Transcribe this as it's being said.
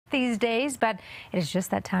these days, but it is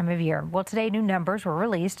just that time of year. Well, today new numbers were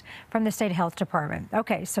released from the state health department.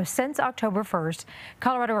 Okay, so since October 1st,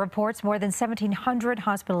 Colorado reports more than 1,700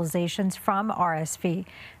 hospitalizations from RSV.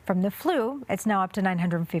 From the flu, it's now up to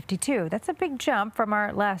 952. That's a big jump from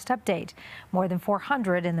our last update, more than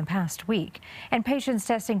 400 in the past week. And patients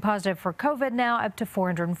testing positive for COVID now up to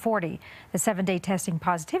 440. The 7-day testing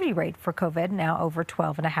positivity rate for COVID now over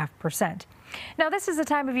 12.5%. Now, this is the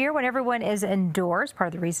time of year when everyone is indoors, part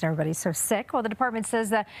of the reason everybody's so sick. Well, the department says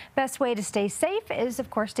the best way to stay safe is, of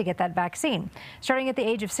course, to get that vaccine. Starting at the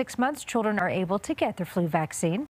age of 6 months, children are able to get their flu vaccine.